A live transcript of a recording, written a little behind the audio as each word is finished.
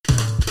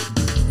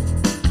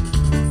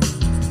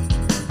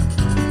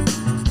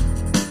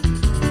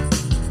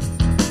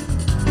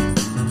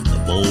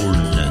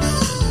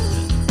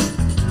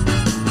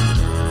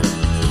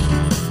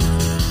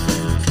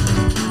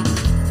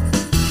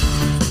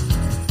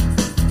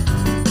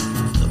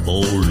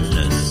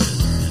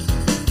Boldness.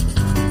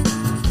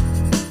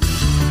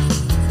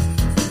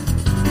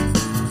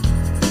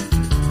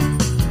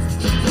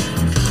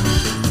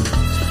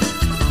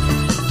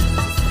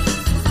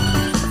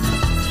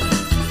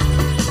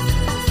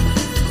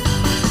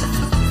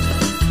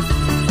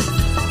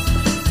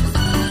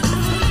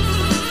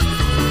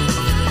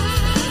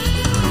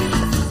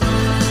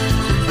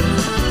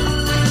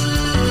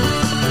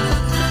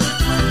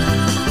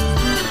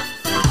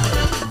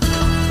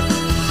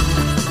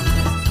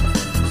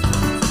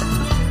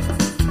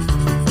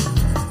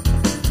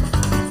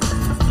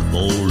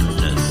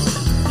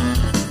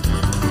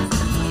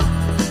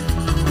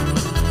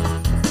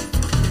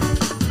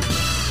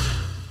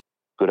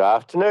 Good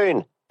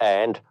afternoon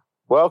and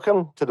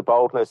welcome to the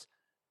Boldness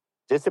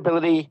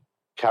Disability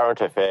Current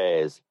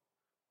Affairs.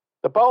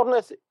 The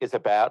Boldness is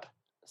about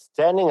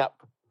standing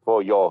up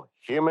for your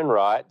human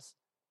rights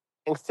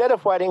instead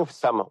of waiting for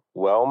some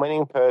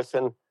well-meaning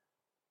person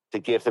to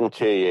give them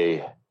to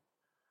you.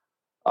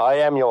 I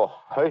am your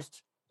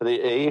host for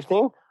the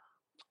evening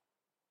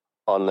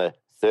on the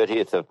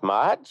 30th of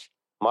March.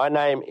 My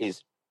name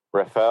is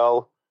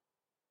Raphael,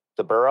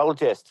 the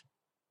Barologist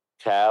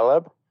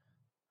Caleb.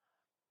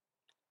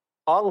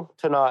 On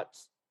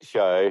tonight's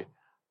show,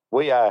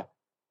 we are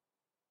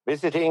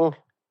visiting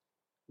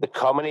the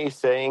comedy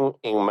scene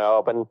in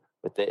Melbourne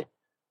with the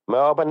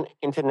Melbourne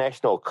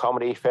International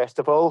Comedy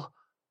Festival.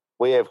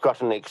 We have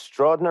got an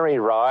extraordinary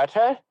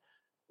writer.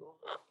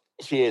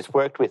 She has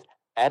worked with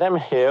Adam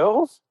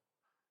Hills.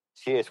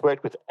 She has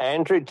worked with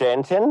Andrew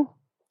Denton,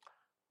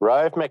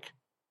 Rove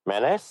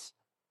McManus.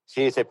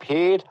 She has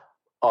appeared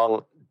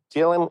on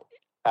Dylan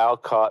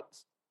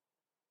Alcott's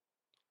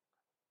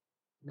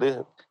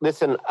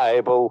Listen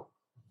Able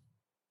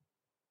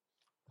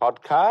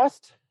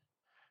podcast.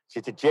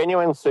 She's a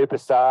genuine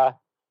superstar.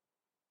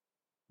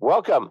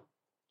 Welcome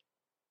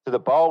to the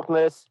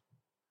Boldness,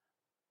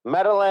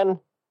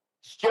 Madeline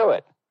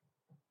Stewart.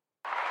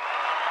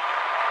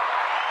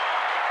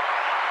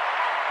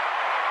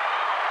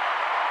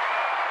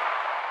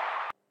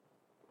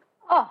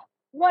 Oh,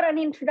 what an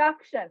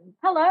introduction.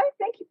 Hello,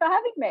 thank you for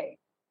having me.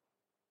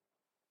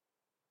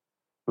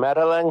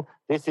 Madeline,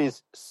 this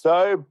is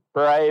so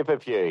brave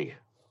of you.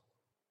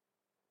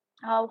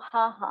 Oh,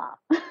 ha.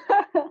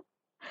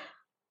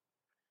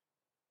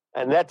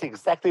 And that's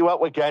exactly what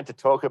we're going to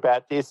talk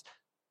about this.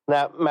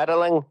 Now,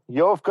 Madeline,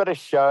 you've got a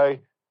show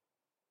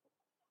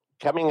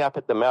coming up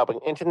at the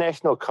Melbourne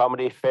International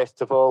Comedy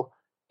Festival.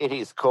 It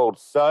is called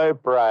So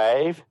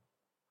Brave.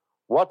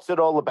 What's it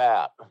all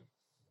about?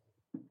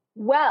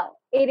 Well,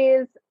 it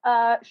is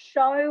a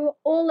show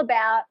all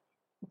about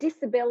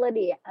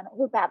disability and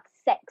all about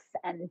sex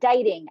and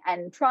dating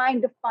and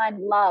trying to find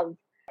love.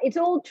 It's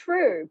all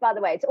true, by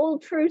the way. It's all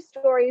true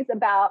stories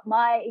about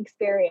my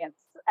experience,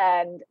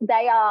 and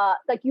they are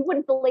like, you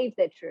wouldn't believe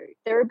they're true.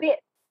 They're a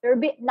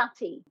bit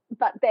nutty,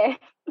 but they're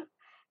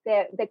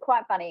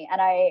quite funny,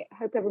 and I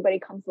hope everybody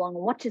comes along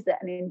and watches it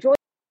and enjoys.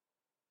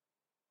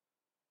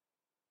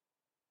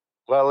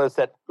 Well, is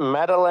that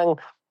Madeline?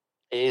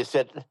 Is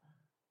that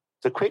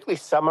to quickly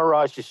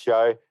summarise your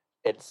show?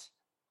 It's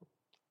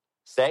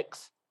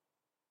sex,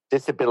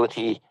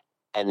 disability,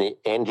 and the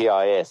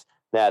NDIS.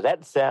 Now,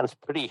 that sounds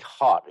pretty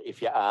hot,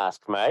 if you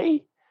ask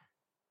me.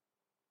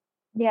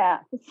 Yeah,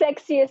 the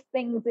sexiest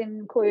things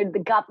include the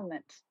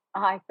government,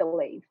 I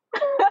believe.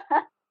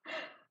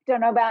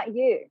 Don't know about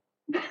you.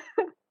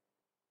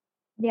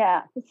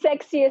 Yeah, the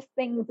sexiest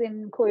things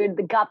include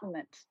the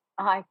government,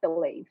 I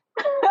believe.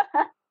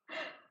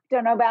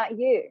 Don't know about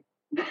you.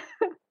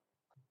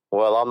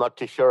 Well, I'm not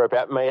too sure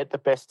about me at the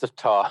best of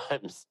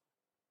times.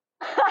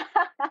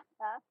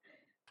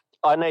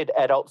 I need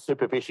adult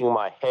supervision in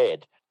my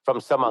head from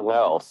someone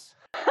else.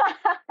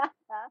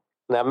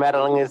 Now,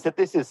 Madeline,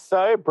 this is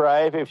so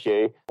brave of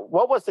you.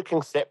 What was the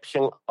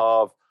conception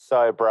of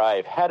So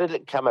Brave? How did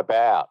it come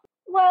about?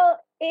 Well,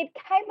 it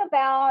came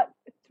about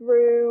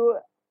through,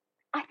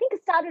 I think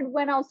it started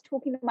when I was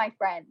talking to my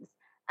friends.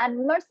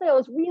 And mostly I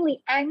was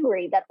really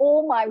angry that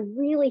all my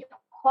really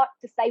hot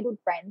disabled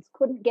friends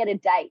couldn't get a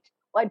date.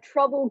 I had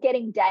trouble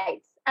getting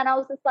dates. And I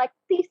was just like,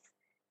 this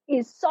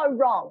is so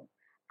wrong.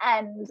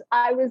 And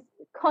I was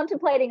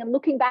contemplating and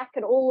looking back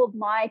at all of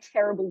my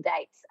terrible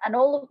dates and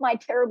all of my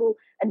terrible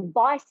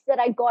advice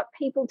that I got,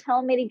 people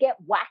telling me to get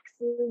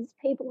waxes,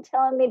 people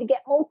telling me to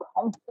get more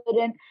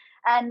confident.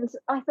 And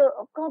I thought,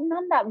 oh God,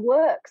 none of that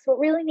works. What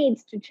really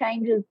needs to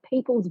change is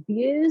people's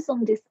views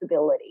on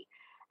disability.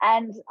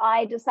 And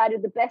I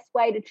decided the best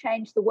way to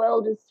change the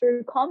world is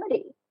through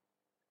comedy,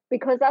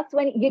 because that's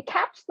when you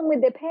catch them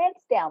with their pants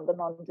down, the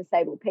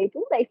non-disabled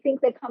people. They think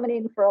they're coming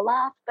in for a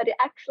laugh, but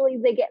actually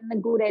they're getting a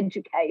good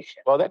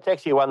education. Well, that's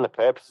actually one of the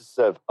purposes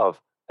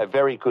of a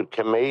very good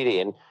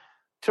comedian,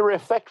 to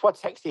reflect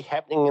what's actually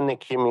happening in the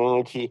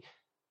community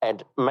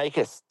and make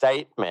a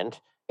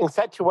statement in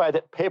such a way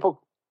that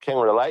people can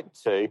relate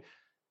to,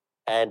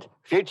 and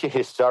future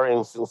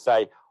historians will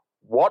say,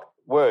 what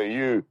were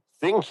you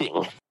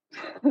thinking?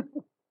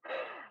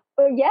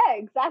 Well, yeah,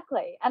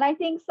 exactly. And I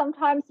think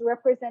sometimes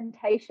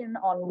representation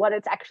on what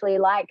it's actually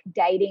like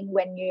dating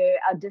when you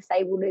are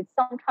disabled is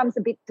sometimes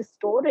a bit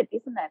distorted,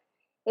 isn't it?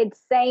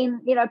 It's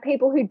seen,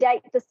 people who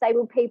date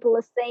disabled people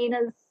are seen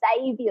as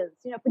saviors,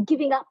 for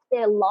giving up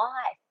their life,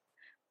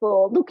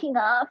 for looking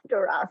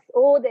after us,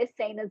 or they're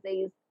seen as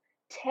these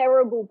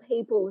terrible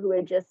people who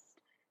are just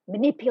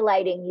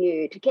manipulating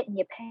you to get in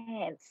your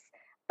pants.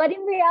 But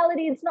in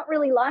reality, it's not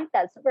really like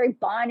that. It's not very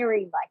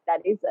binary like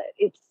that, is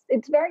it?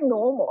 It's very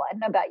normal. I don't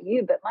know about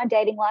you, but my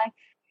dating life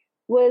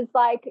was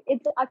I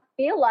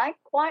feel like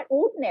quite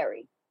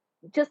ordinary,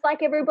 just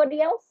like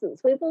everybody else's.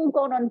 We've all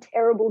gone on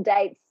terrible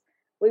dates.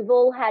 We've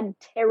all had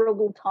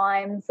terrible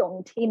times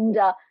on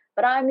Tinder,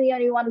 but I'm the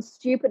only one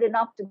stupid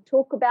enough to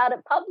talk about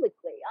it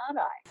publicly, aren't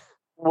I?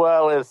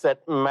 Well, is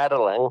that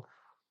Madeline?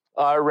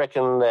 I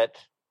reckon that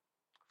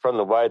from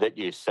the way that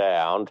you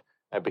sound,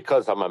 and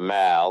because I'm a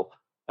male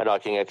and I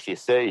can actually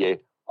see you,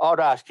 I'd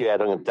ask you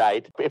out on a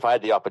date if I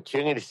had the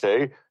opportunity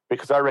to,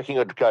 because I reckon it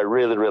would go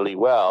really, really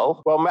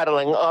well. Well,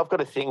 Madeline, I've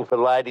got a thing for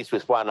ladies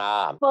with one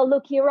arm. Well,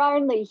 look, you're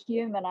only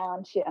human,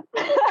 aren't you?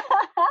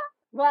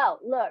 Well,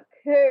 look,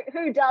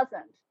 who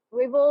doesn't?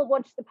 We've all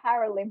watched the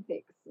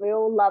Paralympics. We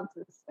all love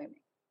the swimming.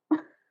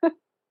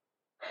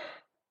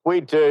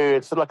 We do.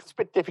 It's a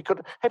bit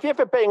difficult. Have you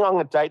ever been on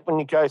a date when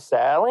you go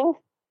sailing?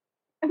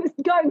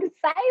 Going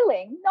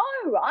sailing?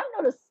 No, I'm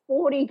not a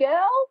sporty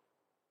girl.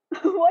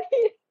 What are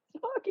you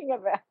talking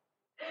about?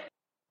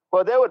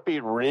 Well, that would be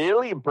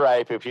really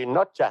brave of you,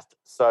 not just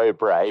so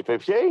brave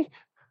of you.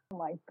 Oh,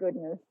 my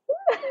goodness.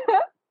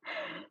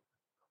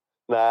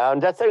 No,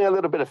 I'm just having a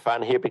little bit of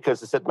fun here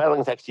because I said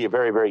Madeline's actually a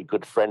very, very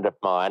good friend of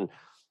mine,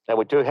 and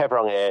we do have her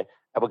on air,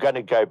 and we're going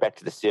to go back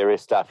to the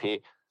serious stuff here.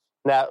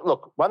 Now,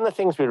 look, one of the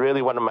things we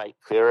really want to make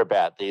clear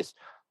about this,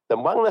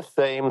 then one of the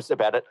themes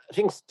about it, I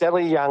think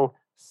Stella Young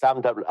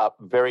summed it up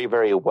very,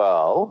 very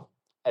well,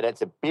 and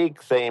it's a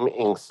big theme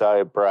in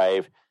So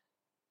Brave,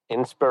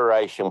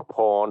 inspiration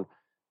porn,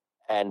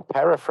 and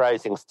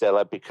paraphrasing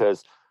Stella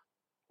because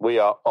we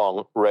are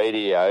on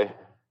radio.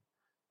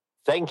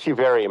 Thank you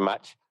very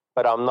much,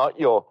 but I'm not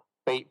your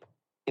beep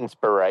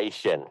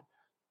inspiration.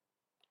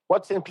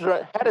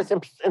 How does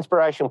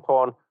inspiration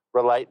porn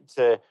relate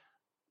to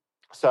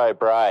So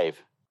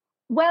Brave?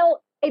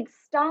 Well, it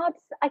starts,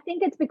 I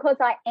think it's because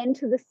I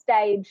enter the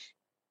stage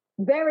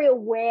very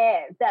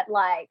aware that,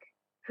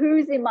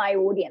 who's in my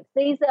audience.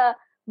 These are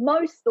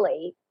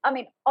mostly,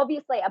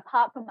 obviously,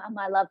 apart from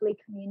my lovely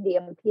community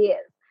and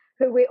peers,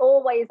 who we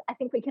always, I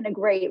think we can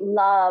agree,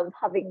 love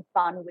having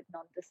fun with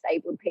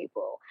non-disabled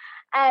people.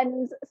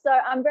 And so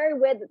I'm very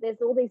aware that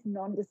there's all these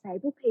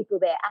non-disabled people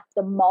there at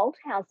the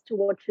Malthouse to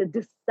watch a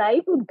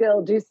disabled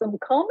girl do some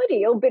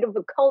comedy, or a bit of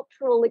a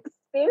cultural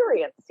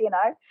experience,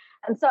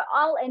 And so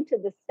I'll enter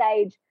the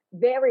stage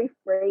very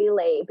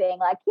freely, being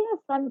like, yes,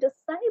 I'm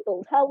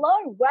disabled.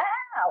 Hello,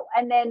 wow.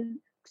 And then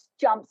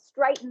jump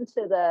straight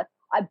into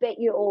I bet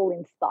you're all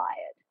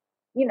inspired.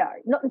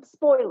 Not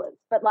spoilers,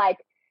 but I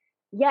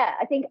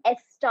think as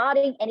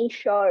starting any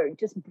show,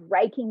 just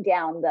breaking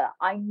down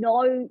I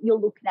know you're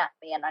looking at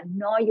me and I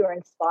know you're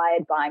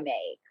inspired by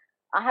me.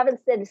 I haven't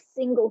said a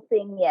single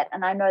thing yet,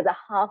 and I know the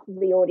half of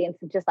the audience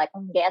are just like,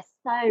 yes,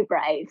 so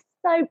brave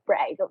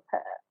of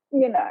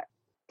her,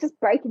 just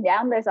breaking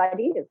down those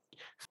ideas.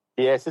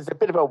 Yes, it's a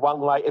bit of a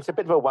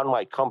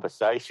one-way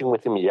conversation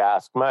with him, you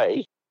ask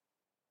me.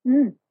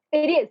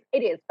 It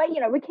is. But,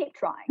 we keep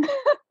trying.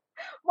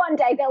 One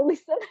day they'll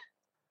listen.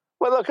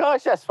 Well, look, I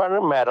was just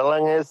wondering,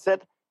 Madeline, is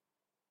that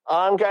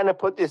I'm going to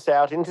put this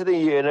out into the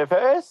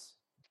universe.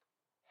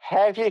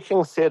 Have you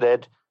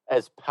considered,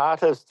 as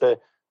part of the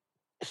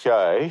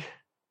show,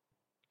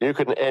 you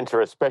can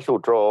enter a special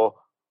draw,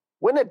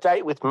 win a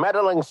date with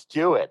Madeline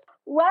Stewart?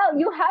 Well,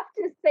 you'll have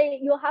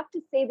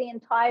to see the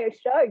entire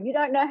show. You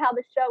don't know how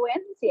the show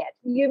ends yet.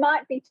 You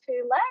might be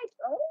too late.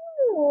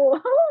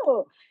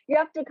 Oh, you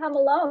have to come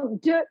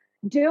along.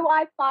 Do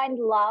I find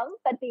love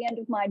at the end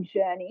of my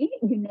journey?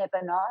 You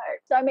never know.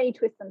 So many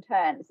twists and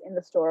turns in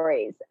the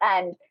stories,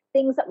 and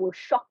things that will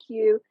shock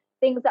you,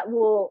 things that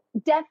will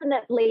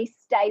definitely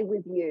stay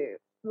with you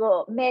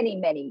for many,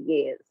 many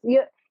years.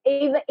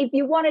 Even if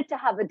you wanted to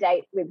have a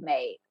date with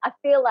me, I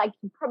feel like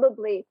you'd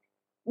probably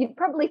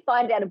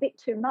find out a bit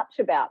too much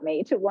about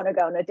me to want to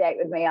go on a date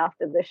with me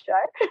after the show.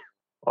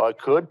 I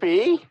could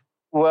be.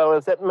 Well,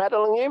 is that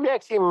Madeline? You've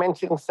actually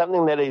mentioned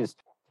something that is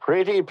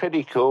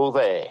pretty cool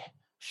there.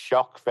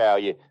 Shock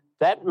value.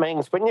 That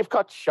means when you've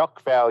got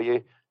shock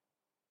value,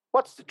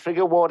 what's the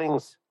trigger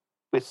warnings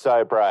with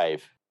So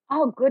Brave?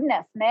 Oh,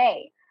 goodness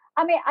me.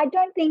 I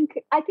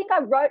think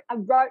I wrote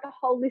a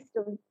whole list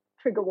of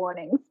trigger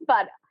warnings,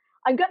 but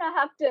I'm going to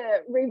have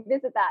to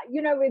revisit that.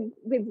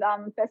 With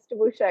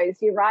festival shows,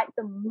 you write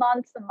them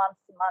months and months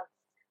and months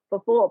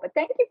before. But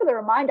thank you for the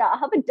reminder. I'll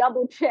have a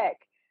double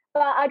check.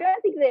 But I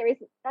don't think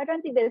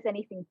there's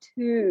anything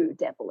too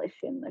devilish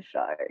in the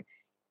show.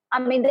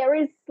 There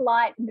is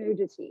slight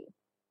nudity.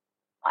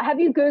 Have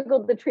you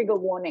Googled the trigger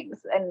warnings?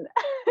 And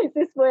is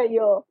this where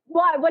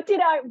what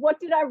did I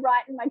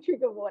write in my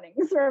trigger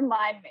warnings?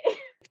 Remind me.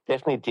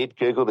 Definitely did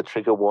Google the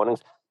trigger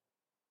warnings.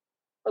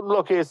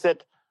 Look, is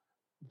that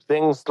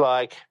things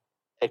like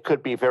it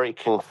could be very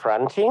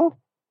confronting.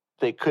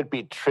 There could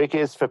be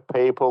triggers for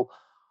people.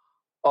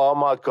 Oh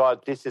my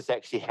God, this has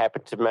actually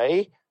happened to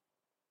me.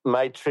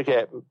 May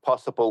trigger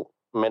possible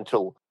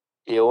mental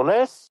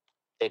illness.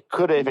 It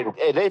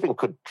even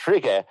could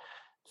trigger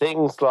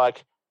things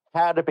like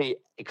how to be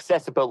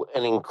accessible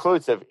and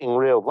inclusive in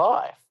real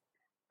life.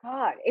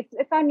 God,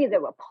 if only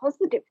there were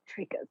positive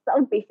triggers, that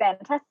would be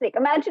fantastic.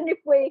 Imagine if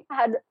we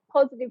had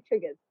positive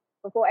triggers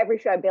before every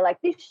show. Be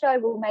like, this show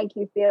will make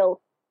you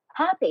feel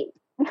happy.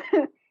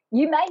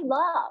 You may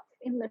laugh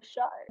in the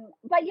show.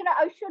 But,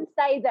 I should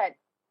say that,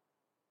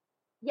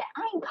 yeah,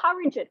 I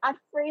encourage it. I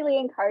freely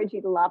encourage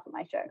you to laugh at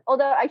my show.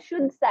 Although I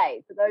should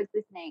say, for those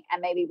listening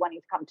and maybe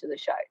wanting to come to the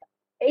show,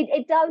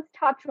 it does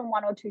touch on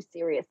one or two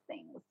serious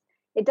things.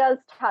 It does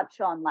touch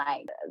on,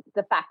 like,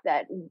 the fact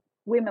that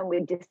women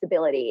with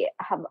disability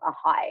have a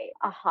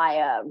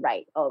higher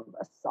rate of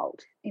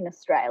assault in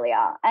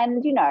Australia.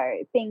 And,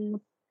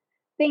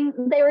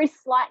 there is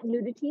slight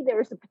nudity. There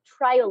is a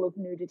portrayal of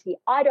nudity.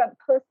 I don't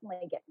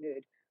personally get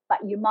nude, but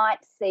you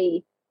might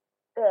see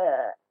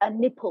a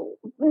nipple,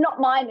 not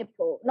my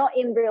nipple, not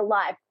in real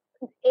life,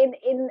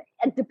 in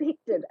a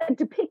depicted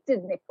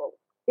nipple.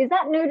 Is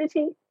that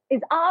nudity?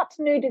 Is art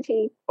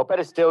nudity? Or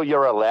better still,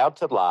 you're allowed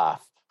to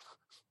laugh.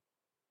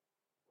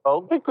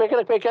 Well, we're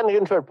going to get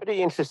into a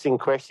pretty interesting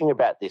question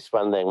about this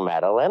one then,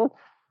 Madeline,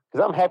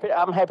 because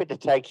I'm happy to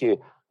take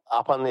you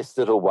up on this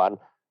little one,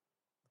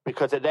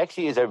 because it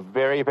actually is a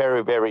very,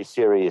 very, very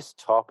serious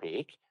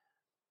topic.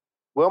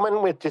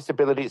 Women with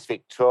Disabilities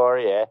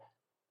Victoria,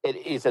 it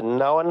is a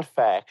known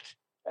fact,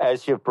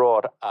 as you've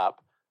brought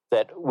up,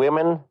 that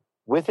women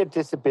with a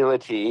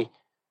disability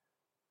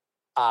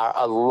are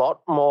a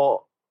lot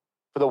more,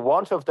 for the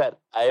want of that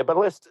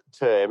ableist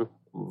term,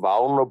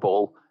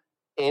 vulnerable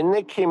in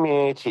the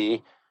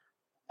community,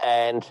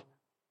 and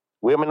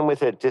women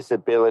with a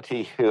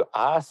disability who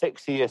are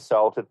sexually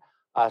assaulted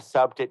are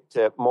subject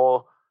to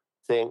more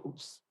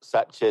things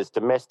such as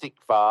domestic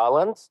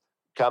violence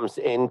comes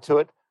into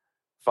it,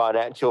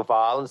 financial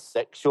violence,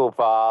 sexual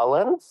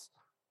violence,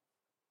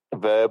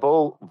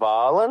 verbal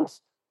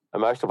violence,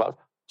 emotional violence.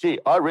 Gee,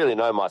 I really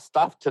know my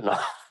stuff tonight.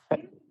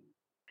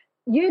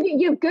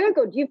 You've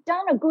Googled. You've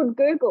done a good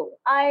Google.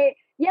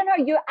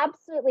 You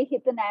absolutely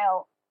hit the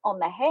nail on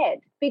the head,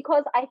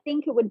 because I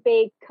think it would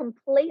be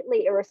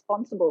completely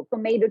irresponsible for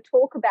me to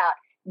talk about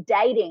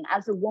dating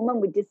as a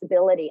woman with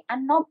disability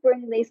and not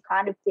bring these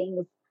kind of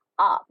things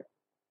up,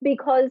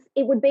 because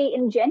it would be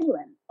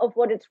ingenuine of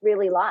what it's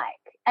really like.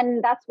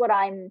 And that's what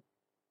I'm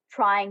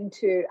trying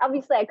to,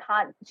 obviously I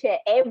can't share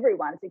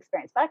everyone's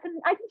experience, but I can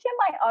share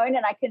my own,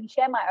 and I can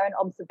share my own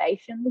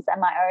observations and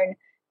my own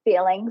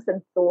feelings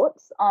and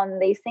thoughts on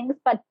these things.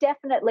 But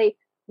definitely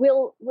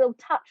we'll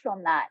touch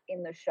on that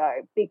in the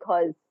show,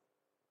 because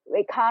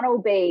it can't all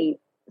be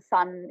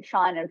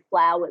sunshine and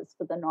flowers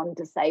for the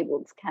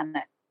non-disabled, can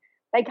it?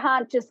 They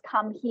can't just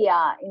come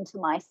here into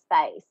my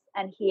space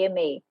and hear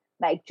me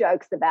make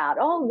jokes about,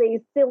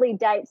 these silly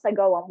dates I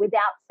go on,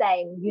 without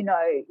saying,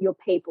 your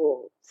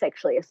people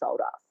sexually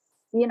assault us.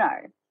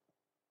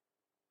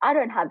 I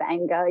don't have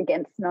anger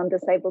against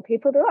non-disabled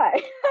people, do I?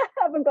 I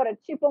haven't got a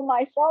chip on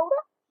my shoulder.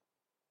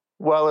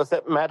 Well, is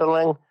that,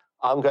 Madeline?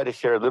 I'm going to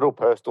share a little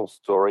personal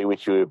story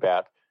with you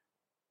about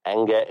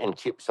anger and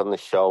chips on the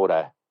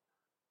shoulder.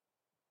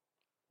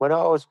 When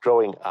I was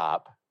growing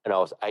up and I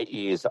was 8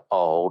 years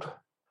old,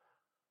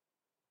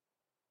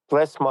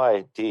 bless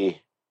my dear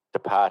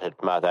departed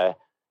mother,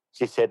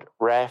 she said,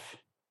 "Raph,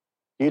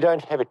 you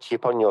don't have a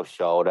chip on your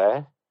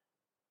shoulder.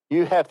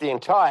 You have the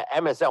entire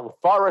Amazon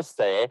forest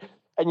there,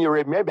 and you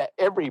remember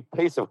every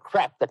piece of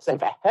crap that's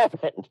ever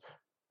happened."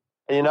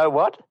 And you know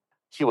what?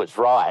 She was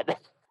right.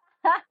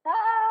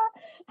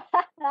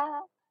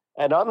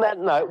 And on that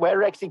note,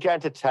 we're actually going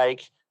to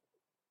take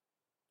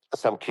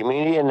some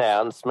community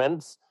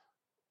announcements,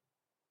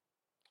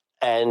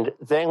 and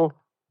then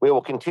we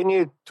will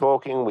continue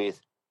talking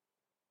with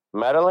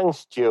Madeline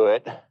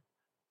Stewart,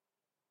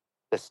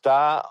 the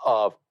star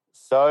of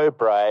So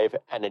Brave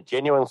and a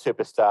genuine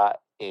superstar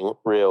in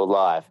real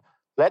life.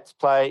 Let's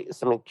play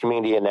some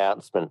community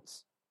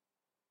announcements.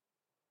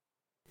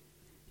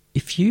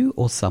 If you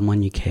or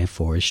someone you care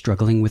for is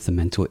struggling with a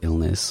mental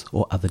illness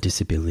or other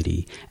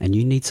disability and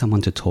you need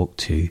someone to talk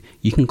to,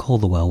 you can call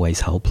the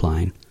Wellways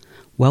Helpline.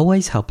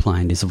 Wellways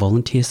Helpline is a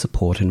volunteer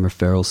support and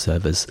referral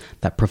service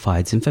that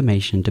provides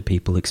information to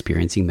people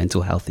experiencing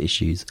mental health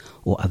issues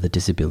or other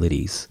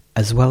disabilities,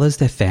 as well as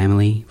their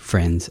family,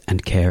 friends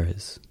and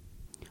carers.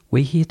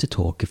 We're here to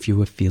talk if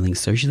you are feeling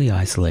socially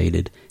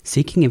isolated,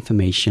 seeking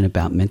information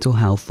about mental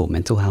health or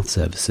mental health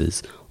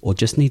services, or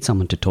just need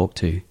someone to talk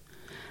to.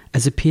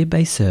 As a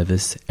peer-based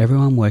service,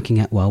 everyone working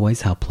at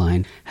Wellways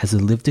Helpline has a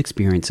lived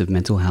experience of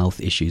mental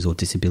health issues or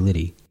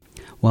disability.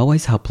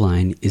 Wellways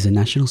Helpline is a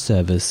national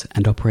service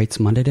and operates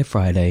Monday to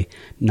Friday,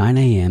 9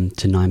 a.m.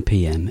 to 9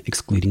 p.m,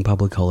 excluding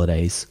public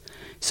holidays.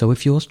 So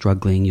if you're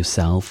struggling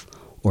yourself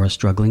or are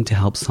struggling to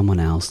help someone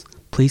else,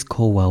 please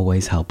call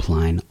Wellways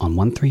Helpline on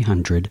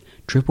 1300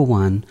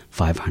 111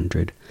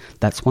 500.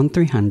 That's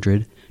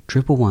 1300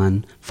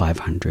 111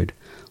 500.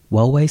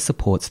 Wellways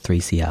supports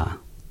 3CR.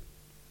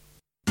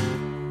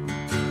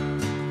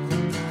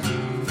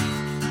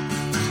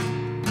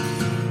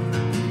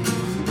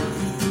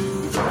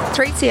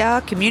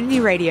 3CR Community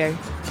Radio,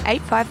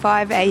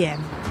 855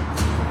 AM.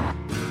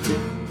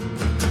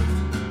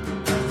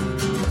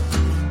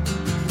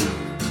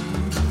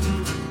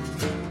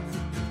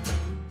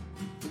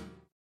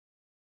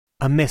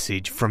 A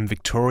message from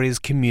Victoria's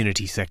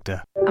community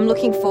sector. I'm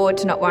looking forward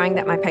to not worrying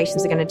that my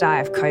patients are going to die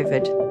of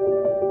COVID.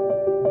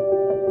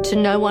 To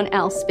no one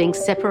else being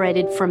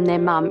separated from their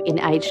mum in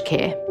aged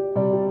care.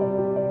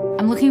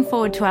 I'm looking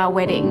forward to our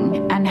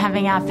wedding and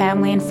having our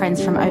family and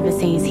friends from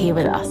overseas here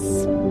with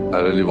us. I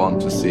really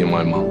want to see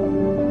my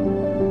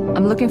mum.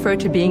 I'm looking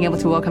forward to being able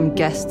to welcome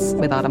guests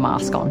without a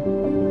mask on.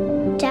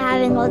 To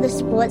having all the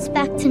sports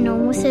back to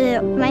normal so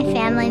that my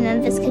family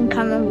members can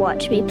come and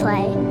watch me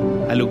play.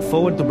 I look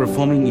forward to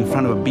performing in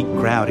front of a big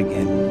crowd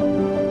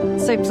again.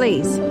 So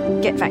please,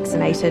 get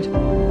vaccinated.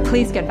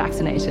 Please get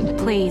vaccinated.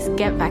 Please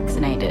get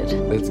vaccinated.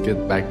 Let's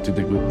get back to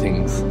the good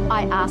things.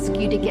 I ask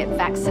you to get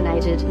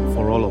vaccinated.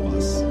 For all of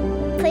us.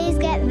 Please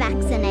get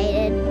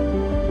vaccinated.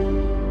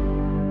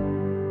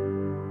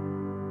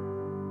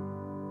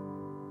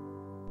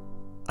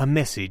 A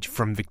message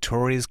from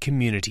Victoria's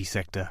community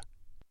sector.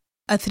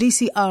 A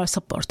 3CR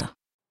supporter.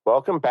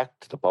 Welcome back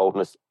to the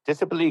Boldness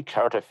Disability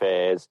Current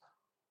Affairs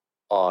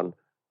on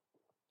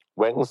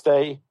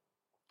Wednesday,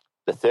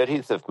 the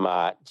 30th of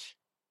March,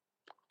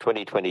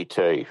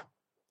 2022.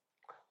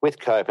 With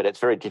COVID, it's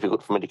very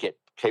difficult for me to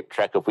keep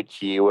track of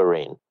which year we're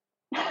in.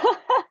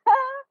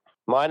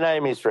 My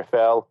name is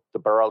Rafael, the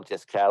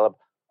Barologist Caleb.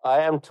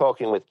 I am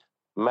talking with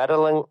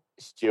Madeline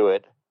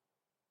Stewart,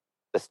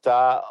 the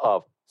star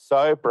of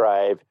So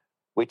Brave,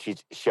 which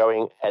is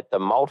showing at the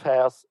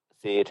Malthouse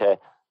Theatre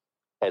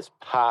as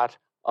part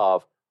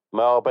of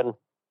Melbourne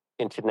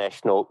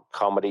International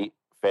Comedy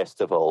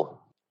Festival.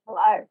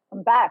 Hello,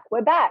 I'm back.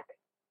 We're back.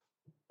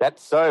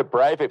 That's so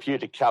brave of you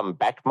to come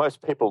back.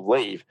 Most people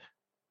leave.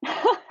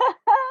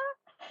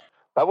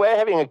 But we're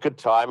having a good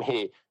time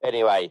here.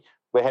 Anyway,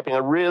 we're having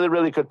a really,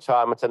 really good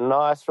time. It's a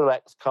nice,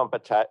 relaxed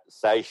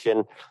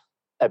conversation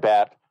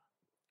about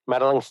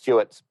Madeline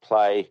Stewart's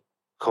play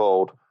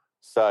called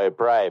So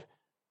Brave.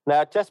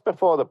 Now, just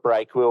before the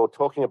break, we were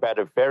talking about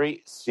a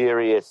very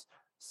serious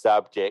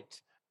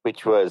subject,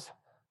 which was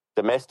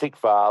domestic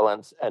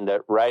violence and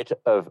the rate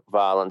of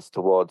violence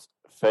towards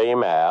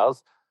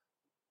females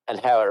and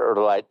how it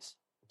relates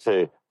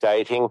to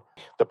dating.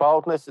 The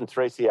Boldness and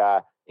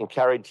 3CR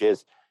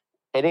encourages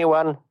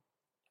anyone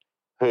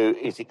who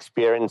is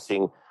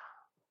experiencing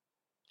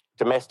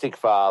domestic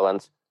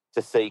violence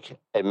to seek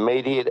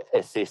immediate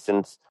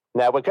assistance.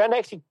 Now, we're going to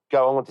actually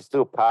go on with this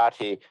little part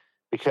here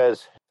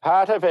because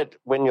part of it,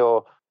 when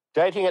you're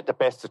dating at the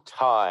best of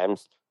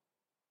times,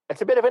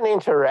 it's a bit of an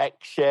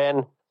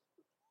interaction,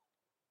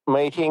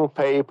 meeting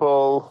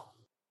people.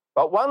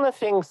 But one of the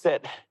things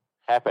that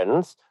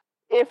happens,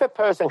 if a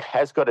person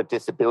has got a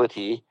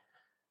disability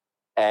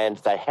and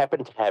they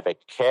happen to have a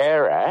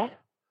carer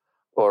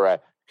or a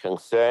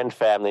concerned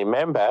family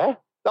member,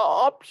 the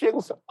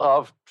options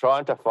of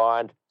trying to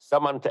find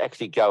someone to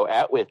actually go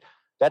out with,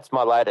 that's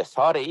my latest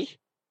hottie.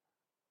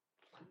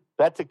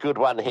 That's a good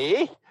one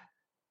here.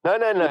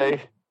 No.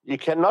 You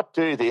cannot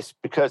do this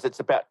because it's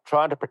about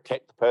trying to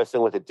protect the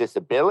person with a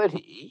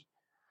disability.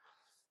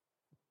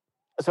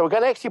 So we're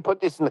going to actually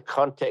put this in the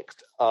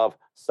context of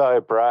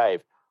So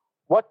Brave.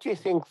 What do you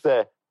think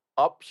the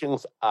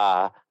options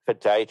are for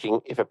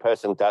dating if a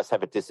person does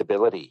have a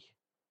disability?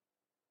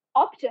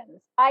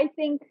 Options. I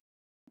think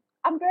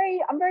I'm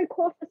very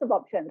cautious of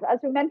options. As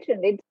we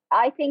mentioned,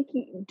 I think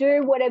you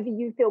do whatever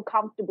you feel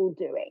comfortable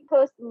doing.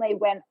 Personally,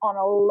 went on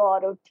a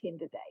lot of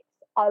Tinder dates,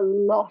 a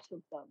lot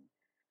of them.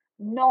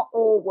 Not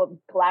all were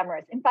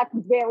glamorous. In fact,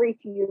 very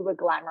few were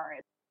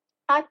glamorous.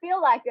 I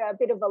feel like a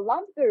bit of a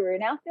love guru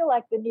now. I feel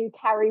like the new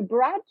Carrie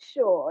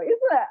Bradshaw, isn't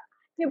it?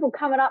 People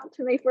coming up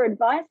to me for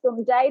advice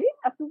on dating.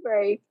 I feel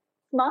very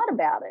smart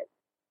about it,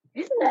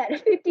 isn't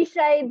it? 50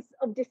 Shades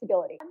of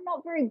Disability. I'm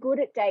not very good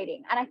at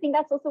dating. And I think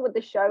that's also what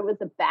the show is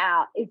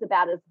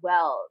about as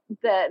well.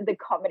 The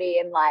comedy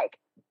and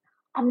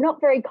I'm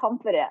not very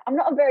confident. I'm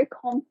not a very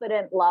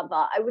confident lover.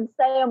 I would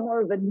say I'm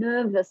more of a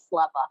nervous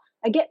lover.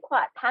 I get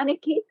quite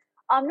panicky.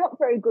 I'm not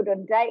very good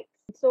on dates.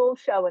 It's all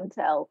show and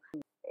tell,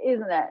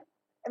 isn't it?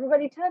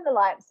 Everybody turn the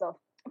lights off.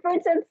 For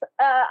instance,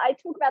 I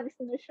talk about this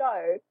in the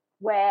show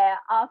where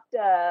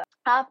after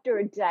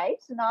a date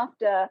and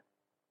after,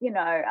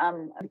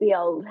 the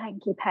old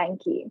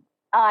hanky-panky,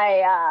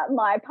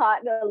 my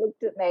partner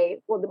looked at me,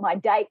 or my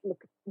date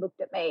looked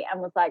at me and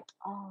was like,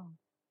 "Oh,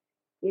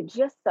 you're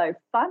just so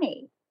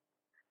funny."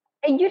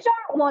 And you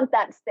don't want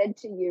that said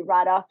to you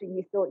right after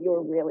you thought you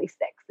were really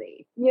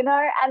sexy, And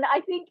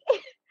I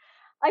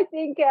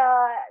think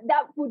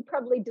that would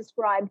probably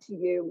describe to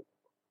you,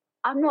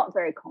 I'm not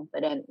very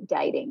confident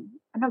dating.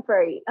 I'm not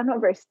a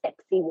very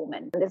sexy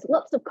woman. There's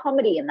lots of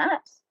comedy in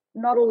that,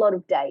 not a lot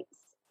of dates.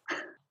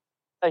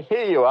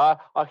 Here you are.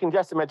 I can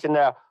just imagine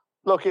now.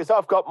 Look, as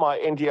I've got my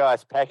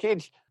NDIS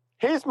package,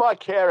 here's my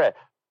carer.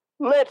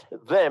 Let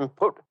them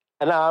put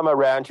an arm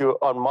around you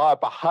on my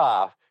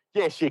behalf.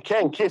 Yes, you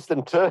can kiss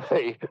them too.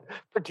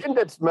 Pretend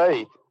it's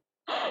me.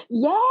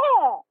 Yeah.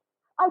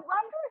 I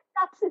wonder if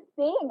that's a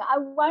thing. I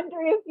wonder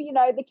if,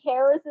 the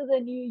carers are the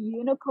new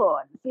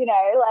unicorns,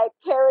 like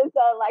carers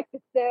are like the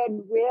third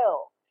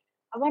wheel.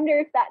 I wonder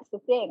if that's the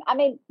thing. I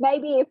mean,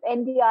 maybe if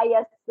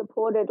NDIS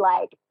supported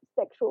like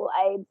sexual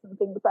aids and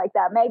things like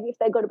that, maybe if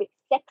they got a bit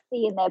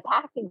sexy in their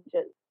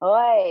packages.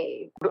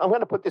 Oi. I'm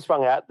going to put this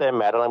one out there,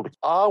 Madeline.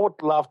 I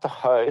would love to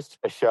host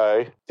a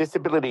show,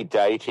 Disability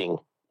Dating.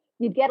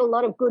 You'd get a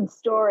lot of good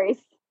stories.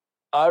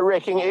 I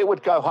reckon it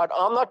would go hot.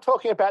 I'm not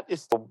talking about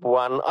this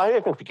one. I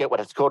even forget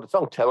what it's called. It's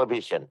on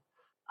television.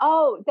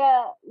 Oh,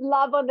 the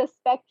Love on the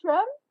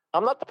Spectrum?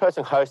 I'm not the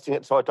person hosting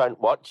it, so I don't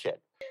watch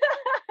it.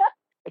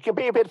 It can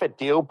be a bit of a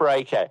deal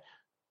breaker.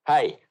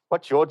 Hey,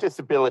 what's your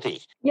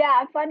disability?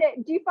 Yeah,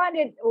 do you find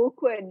it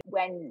awkward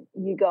when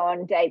you go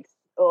on dates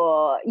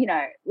or,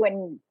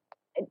 when...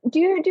 Do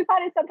you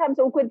find it sometimes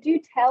awkward? Do you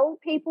tell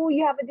people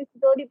you have a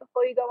disability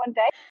before you go on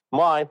dates?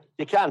 Mine,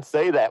 you can't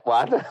see that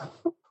one.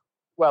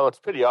 Well, it's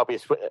pretty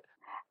obvious.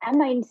 I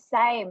mean,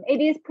 same.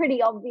 It is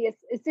pretty obvious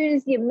as soon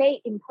as you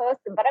meet in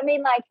person. But I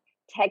mean, like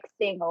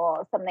texting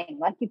or something.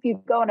 Like if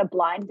you go on a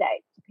blind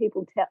date,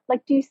 people tell.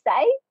 Like, do you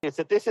say? Is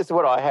that this is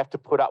what I have to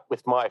put up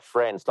with my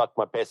friends, like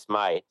my best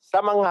mate.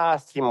 Someone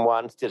asked him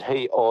once, did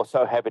he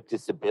also have a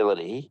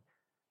disability?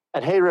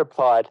 And he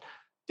replied,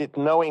 did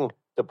knowing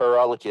the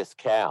virologist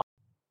count?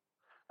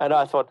 And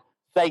I thought,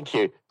 thank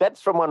you.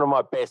 That's from one of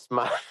my best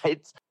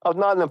mates. I've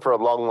known them for a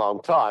long,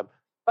 long time.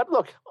 But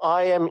look,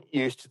 I am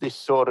used to this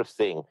sort of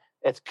thing.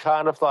 It's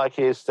kind of like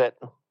is that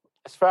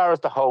as far as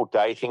the whole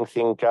dating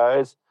thing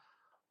goes,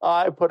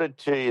 I put it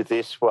to you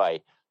this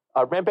way.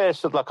 I remember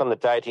sort of like on the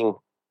dating,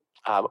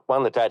 one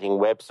of the dating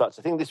websites,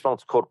 I think this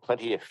one's called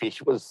Plenty of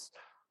Fish,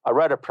 I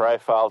wrote a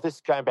profile. This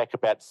is going back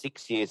about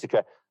 6 years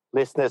ago.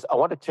 Listeners, I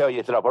want to tell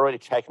you that I've already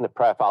taken the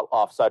profile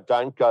off, so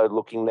don't go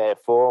looking there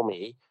for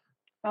me.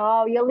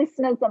 Oh, your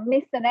listeners are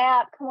missing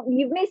out. Come on,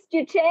 you've missed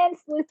your chance,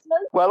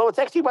 listeners. Well, it was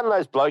actually one of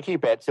those blokey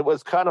bets. It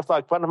was kind of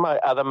like one of my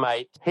other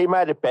mates. He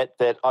made a bet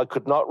that I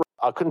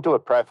couldn't do a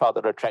profile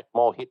that would attract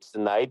more hits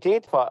than they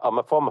did. I'm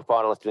a former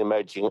finalist in the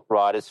Emerging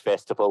Writers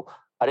Festival.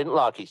 I didn't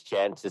like his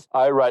chances.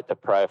 I wrote the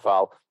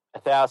profile,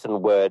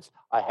 1,000 words.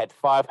 I had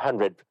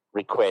 500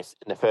 requests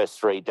in the first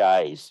 3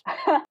 days.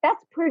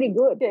 That's pretty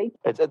good.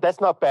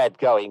 That's not bad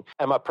going.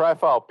 And my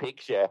profile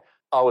picture,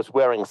 I was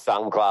wearing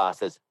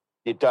sunglasses.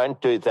 You don't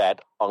do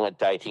that on a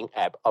dating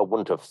app, I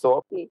wouldn't have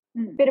thought.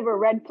 Bit of a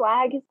red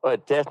flag. Well,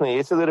 it definitely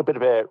is a little bit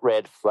of a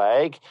red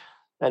flag.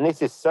 And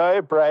this is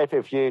so brave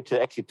of you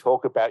to actually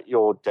talk about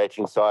your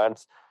dating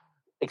science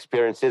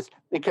experiences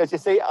because, you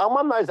see, I'm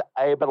one of those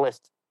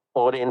ableist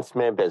audience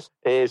members,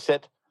 is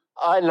that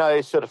I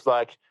know sort of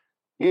like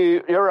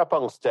you're up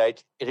on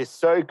stage. It is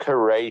so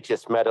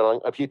courageous, Madeline,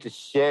 of you to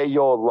share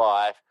your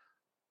life,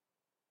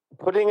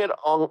 putting it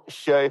on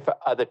show for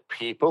other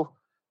people.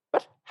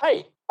 But,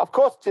 hey, of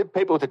course,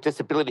 people with a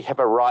disability have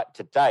a right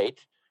to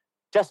date.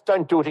 Just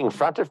don't do it in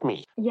front of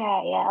me.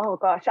 Yeah. Oh,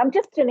 gosh. I'm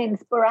just an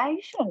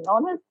inspiration,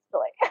 honestly.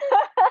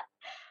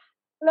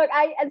 Look,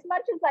 as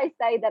much as I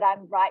say that I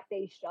write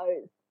these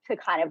shows to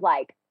kind of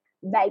like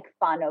make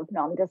fun of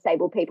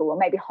non-disabled people or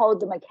maybe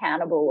hold them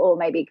accountable or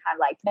maybe kind of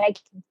like make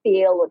them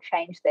feel or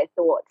change their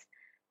thoughts,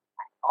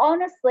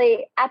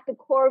 honestly, at the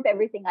core of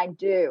everything I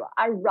do,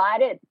 I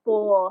write it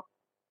for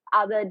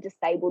other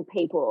disabled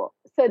people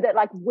so that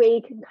like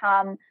we can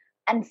come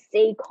and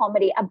see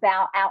comedy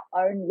about our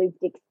own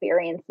lived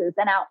experiences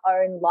and our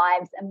own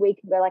lives, and we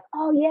can go like,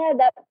 oh yeah,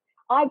 that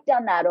I've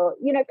done that, or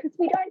because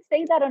we don't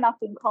see that enough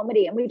in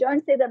comedy and we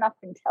don't see that enough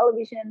in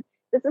television.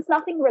 There's just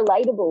nothing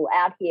relatable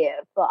out here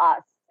for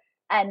us,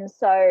 and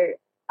so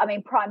I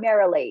mean,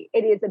 primarily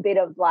it is a bit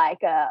of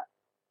like a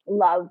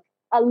love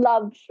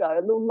show,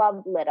 a little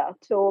love letter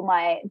to all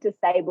my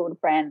disabled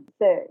friends.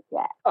 So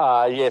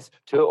yeah. Yes,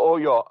 to all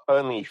your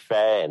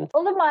OnlyFans.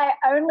 All of my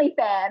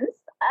OnlyFans.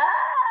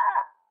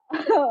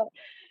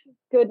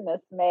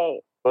 Goodness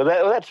me. Well,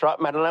 that's right,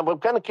 Madeline. We're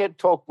going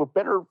to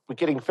we're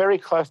getting very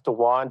close to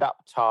wind-up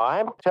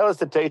time. Tell us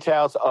the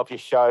details of your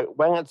show,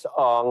 when it's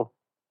on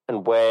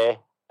and where,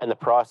 and the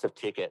price of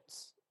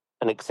tickets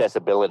and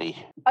accessibility.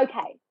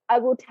 Okay, I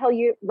will tell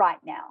you right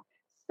now.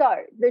 So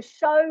the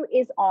show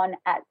is on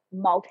at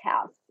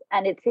Malthouse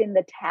and it's in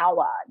the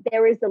tower.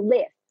 There is a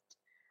lift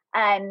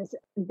and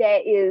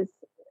there is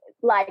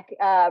like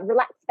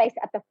relaxed space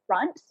at the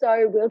front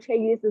so wheelchair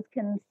users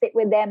can sit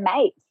with their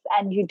mates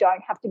and you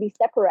don't have to be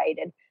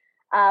separated.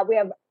 We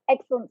have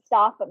excellent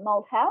staff at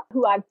Malthouse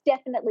who I've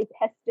definitely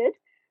pestered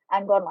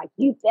and gone like,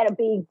 you better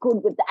be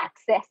good with the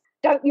access.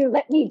 Don't you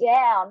let me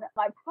down.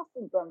 I've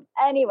hustled them.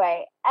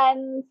 Anyway,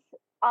 and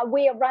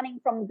we are running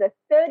from the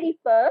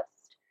 31st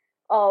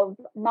of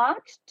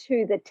March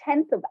to the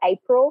 10th of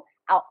April.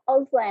 Our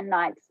Auslan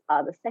nights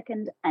are the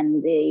 2nd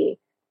and the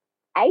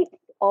 8th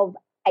of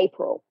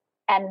April.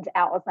 And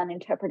our Auslan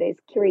interpreter is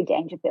Kiri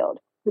Dangerfield,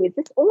 who is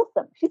just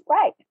awesome. She's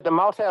great. The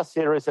Malthouse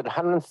Theatre is at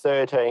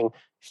 113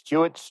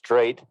 Stewart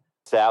Street,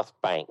 South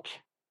Bank.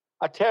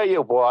 I tell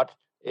you what,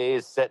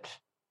 is that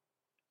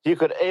you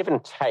could even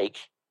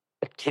take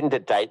a Tinder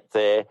date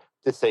there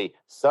to see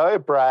So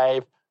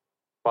Brave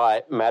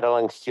by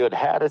Madeline Stewart.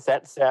 How does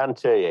that sound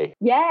to you?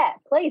 Yeah,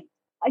 please.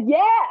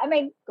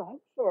 Go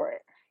for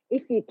it.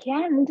 If you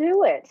can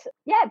do it.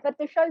 Yeah, but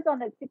the show's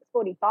on at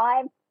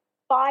 6:45,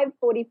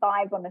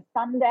 5:45 on a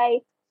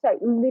Sunday. So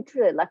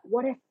literally, like,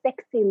 what a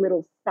sexy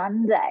little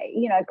Sunday.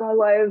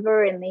 Go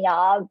over in the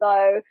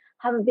arvo,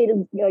 have a bit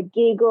of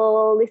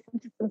giggle, listen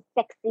to some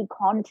sexy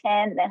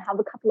content, then have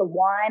a couple of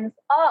wines.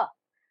 Oh,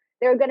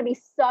 there are going to be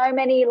so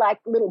many, like,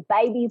 little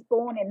babies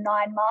born in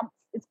 9 months.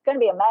 It's going to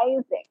be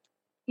amazing.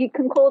 You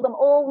can call them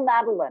all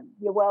Madeline.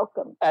 You're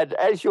welcome. And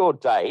as your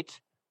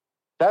date,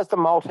 does the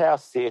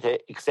Malthouse Theatre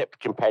accept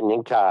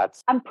companion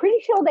cards? I'm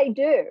pretty sure they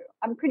do.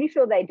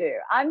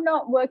 I'm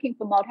not working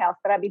for Malthouse,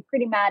 but I'd be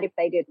pretty mad if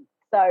they didn't.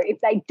 So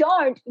if they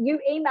don't, you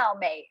email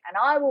me and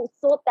I will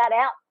sort that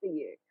out for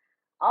you.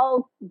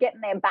 I'll get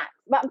in their backs.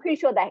 But I'm pretty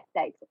sure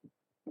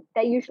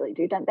they usually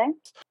do, don't they?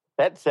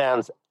 That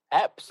sounds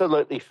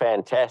absolutely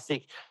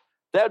fantastic.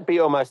 That would be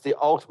almost the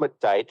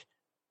ultimate date.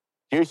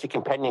 Use your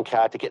companion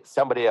card to get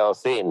somebody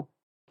else in.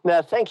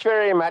 Now, thank you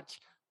very much.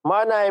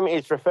 My name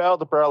is Rafael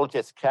the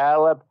Barologist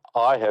Caleb.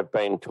 I have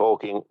been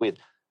talking with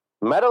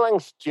Madeline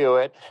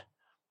Stewart,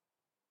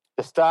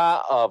 the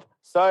star of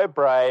So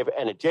Brave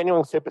and a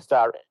genuine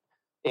superstar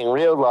in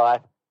real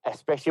life,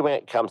 especially when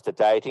it comes to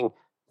dating.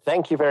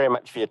 Thank you very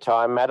much for your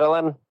time,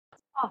 Madeline.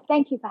 Oh,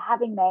 thank you for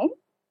having me.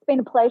 It's been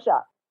a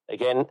pleasure.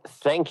 Again,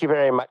 thank you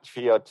very much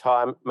for your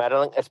time,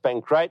 Madeline. It's been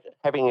great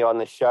having you on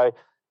the show.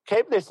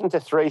 Keep listening to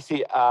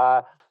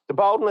 3CR. The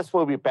Boldness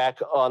will be back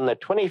on the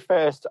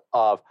 21st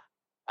of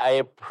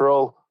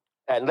April.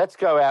 And let's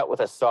go out with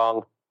a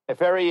song, a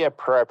very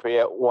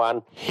appropriate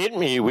one. Hit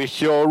Me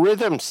With Your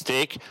Rhythm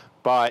Stick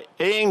by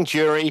Ian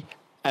Jury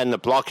and the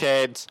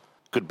Blockheads.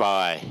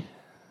 Goodbye.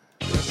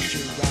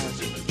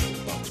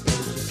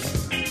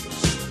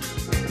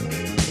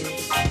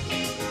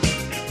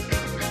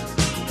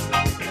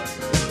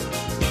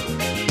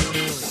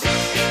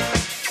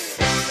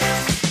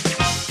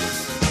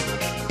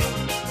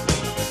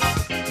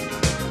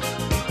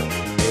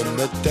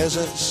 The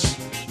deserts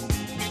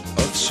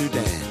of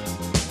Sudan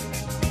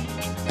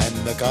and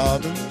the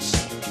gardens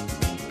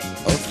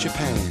of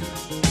Japan,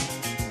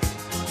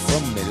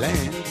 from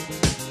Milan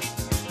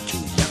to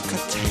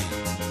Yucatan,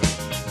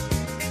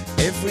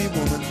 every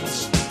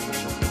woman's,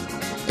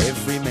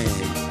 every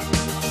man.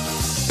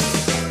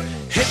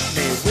 Hit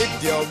me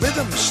with your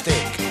rhythm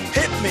stick,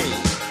 hit me,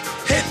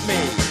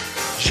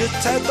 je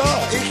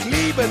t'adore, ich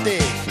liebe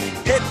dich,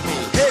 hit me,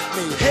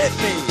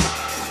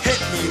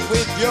 hit me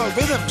with your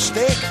rhythm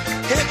stick.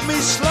 Hit me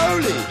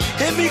slowly,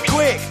 hit me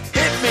quick,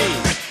 hit me,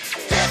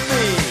 hit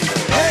me,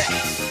 hit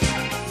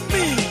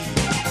me.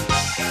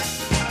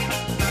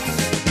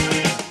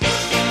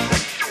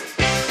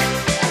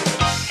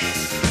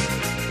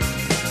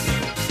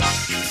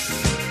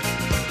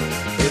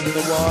 In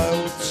the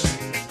wilds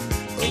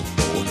of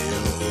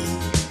Borneo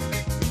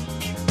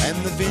and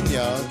the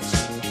vineyards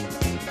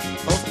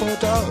of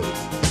Bordeaux,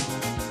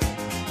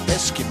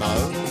 Eskimo,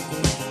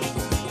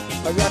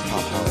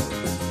 Arapaho,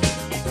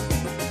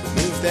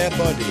 their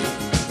body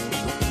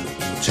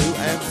to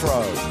and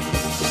fro.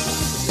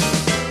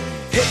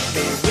 Hit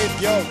me with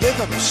your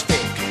rhythm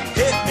stick.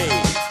 Hit me,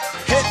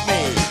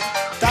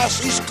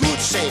 das ist gut,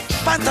 say,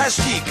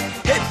 fantastic.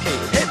 Hit me,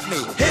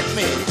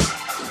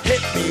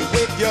 hit me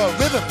with your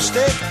rhythm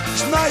stick.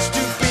 It's nice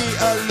to be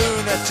a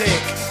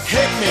lunatic.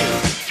 Hit me,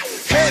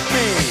 hit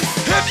me.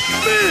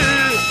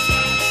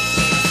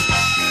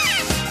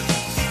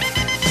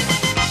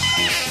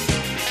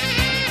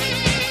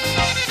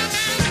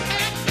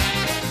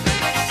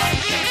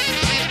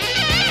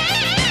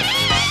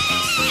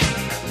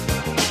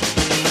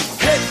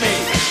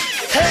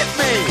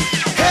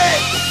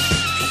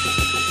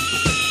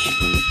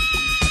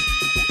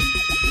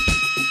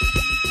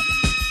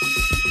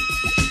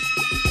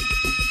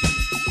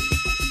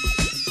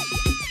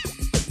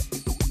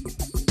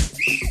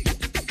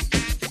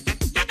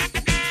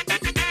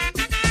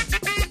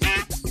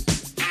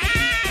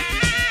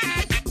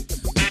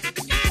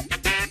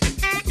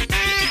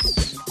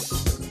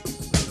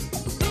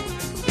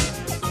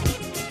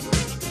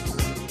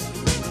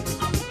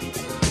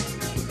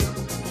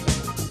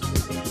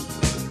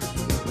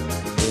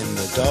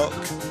 Dock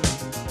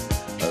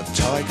of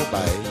Tiger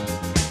Bay,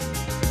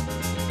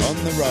 on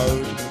the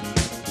road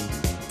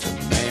to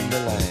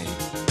Mandalay,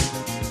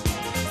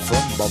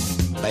 from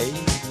Bombay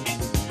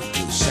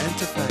to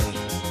Santa Fe,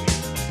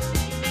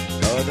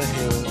 o'er the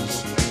hills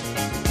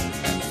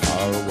and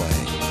far away.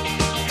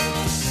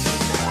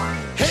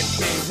 Hit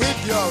me with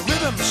your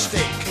rhythm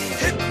stick,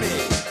 hit me,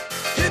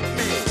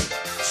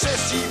 c'est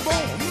si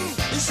bon,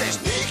 c'est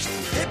nicht,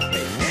 hit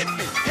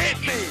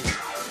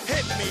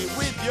me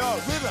with your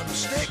rhythm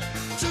stick.